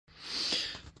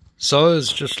So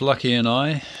it's just Lucky and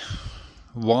I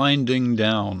winding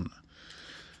down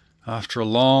after a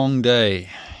long day,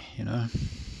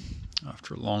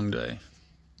 after a long day.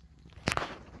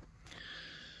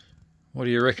 What do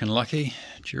you reckon, Lucky?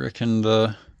 Do you reckon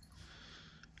the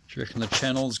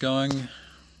channel's going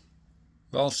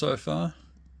well so far?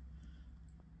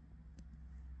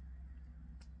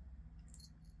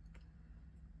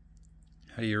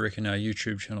 How do you reckon our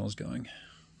YouTube channel's going?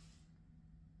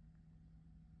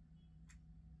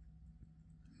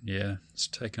 Yeah, it's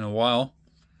taken a while,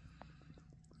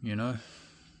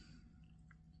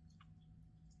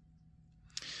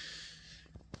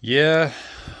 Yeah,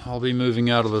 I'll be moving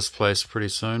out of this place pretty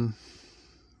soon,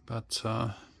 but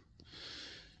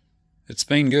it's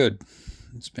been good.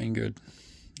 It's been good,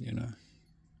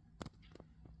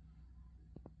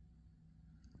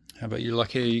 How about you,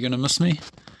 Lucky? Are you going to miss me?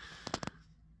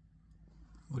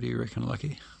 What do you reckon,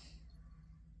 Lucky?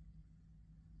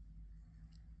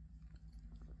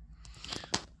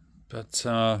 But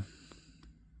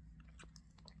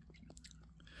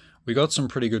we got some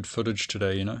pretty good footage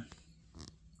today,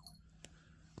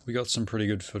 We got some pretty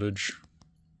good footage.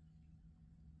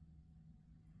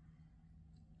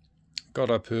 Got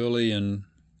up early and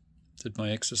did my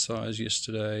exercise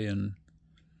yesterday and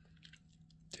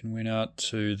then went out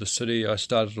to the city. I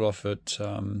started off at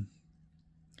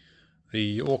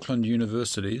the Auckland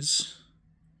universities,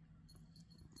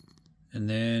 and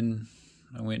then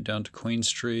I went down to Queen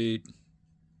Street,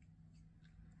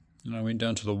 and I went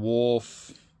down to the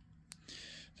wharf,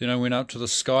 then I went up to the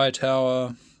Sky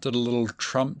Tower, did a little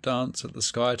Trump dance at the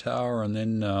Sky Tower, and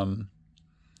then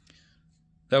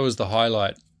that was the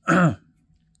highlight. The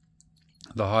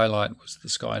highlight was the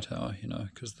Sky Tower,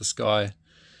 because the sky,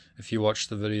 if you watch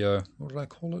the video, what did I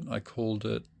call it? I called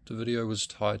it, the video was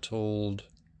titled,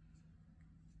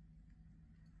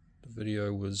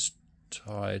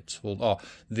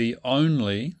 The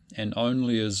Only, and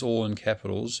only is all in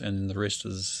capitals, and the rest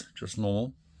is just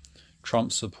normal,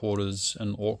 Trump supporters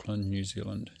in Auckland, New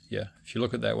Zealand. Yeah, if you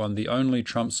look at that one, The Only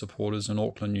Trump Supporters in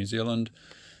Auckland, New Zealand.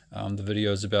 The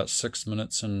video is about 6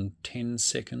 minutes and 10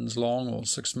 seconds long, or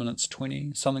 6 minutes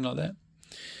 20, something like that.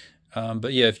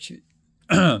 But yeah, if you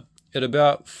at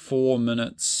about 4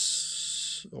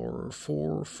 minutes or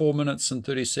 4 minutes and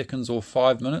 30 seconds or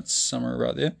 5 minutes, somewhere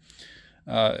right there,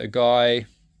 a guy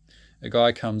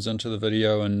comes into the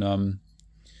video and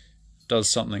does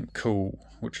something cool,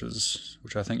 which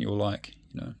I think you'll like,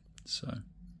 So,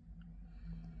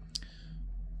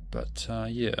 but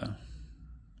yeah,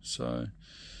 so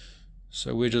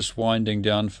we're just winding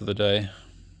down for the day,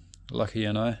 Lucky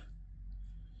and I.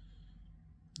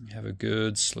 Have a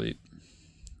good sleep.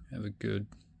 Have a good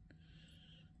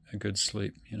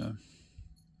sleep,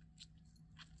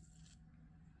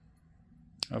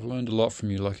 I've learned a lot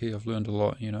from you, Lucky. I've learned a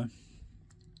lot,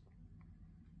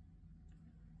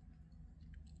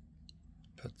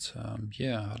 But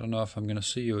yeah, I don't know if I'm going to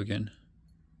see you again.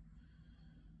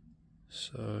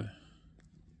 So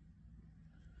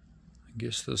I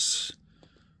guess this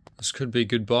could be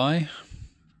goodbye.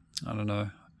 I don't know.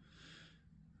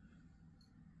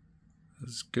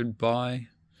 Is goodbye?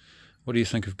 What do you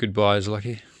think of goodbyes,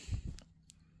 Lucky?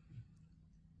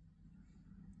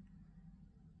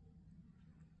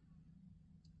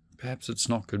 Perhaps it's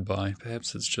not goodbye.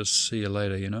 Perhaps it's just see you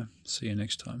later, See you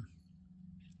next time.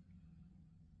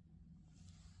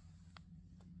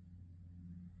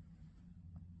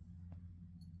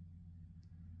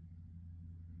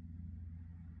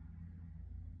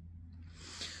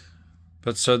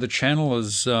 But so the channel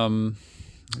is going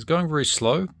very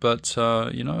slow, but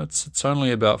it's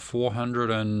only about 400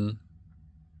 and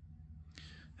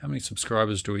how many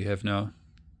subscribers do we have now?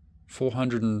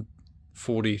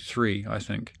 443, I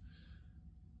think.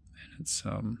 And it's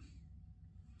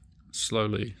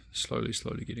slowly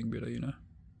getting better,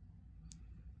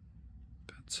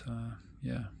 But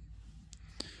yeah,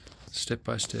 step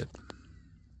by step.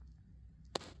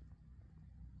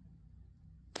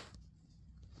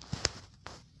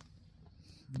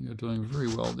 You're doing very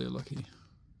well there, Lucky.